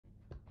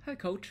Hey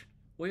coach,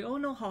 we all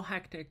know how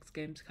hectic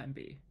games can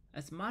be.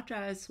 As much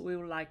as we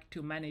would like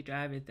to manage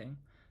everything,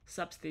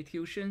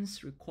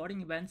 substitutions,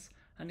 recording events,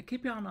 and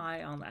keeping an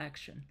eye on the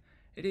action,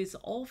 it is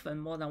often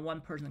more than one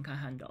person can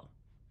handle.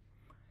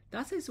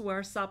 That is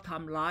where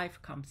SubTime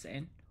Live comes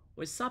in.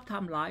 With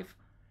SubTime Live,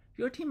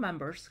 your team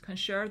members can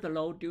share the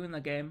load during the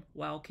game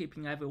while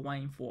keeping everyone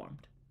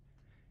informed.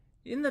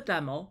 In the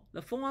demo,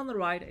 the phone on the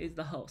right is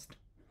the host.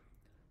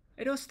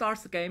 It will start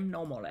the game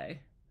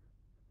normally.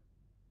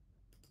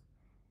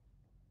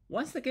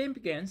 Once the game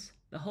begins,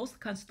 the host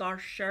can start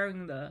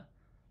sharing the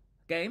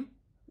game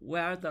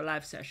via the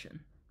live session.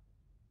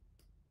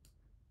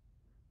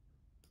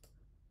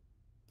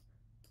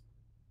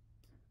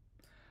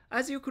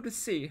 As you could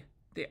see,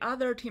 the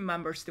other team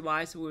member's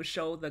device will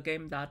show the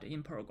game data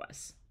in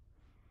progress.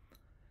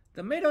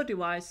 The middle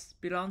device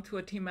belongs to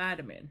a team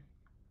admin.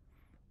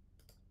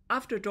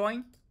 After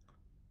joining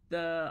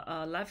the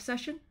live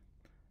session,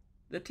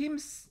 the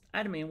team's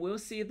admin will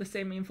see the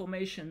same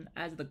information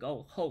as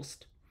the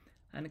host.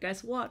 And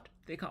guess what?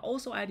 They can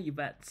also add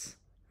events,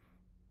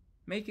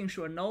 making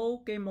sure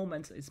no game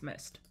moment is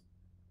missed.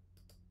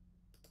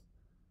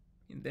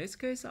 In this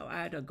case, I'll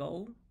add a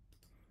goal.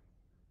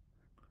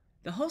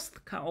 The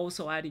host can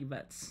also add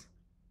events.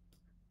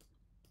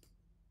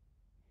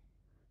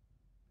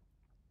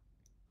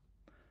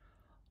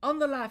 On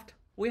the left,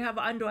 we have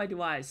an Android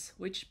device,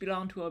 which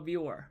belongs to a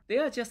viewer. They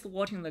are just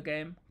watching the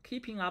game,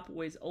 keeping up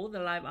with all the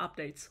live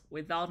updates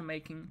without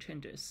making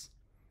changes.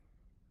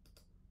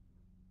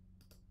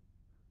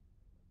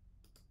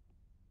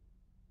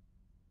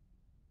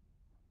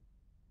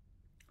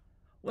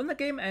 When the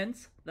game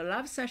ends, the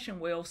live session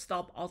will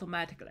stop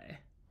automatically.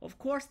 Of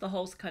course, the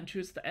host can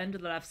choose to end the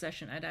live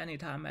session at any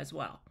time as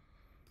well.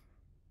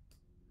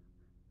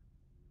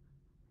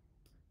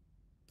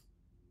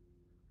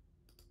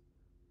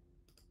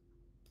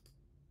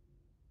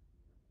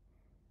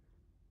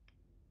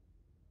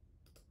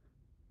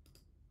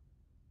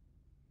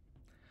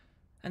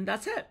 And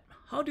that's it.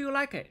 How do you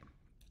like it?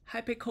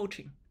 Happy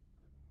coaching!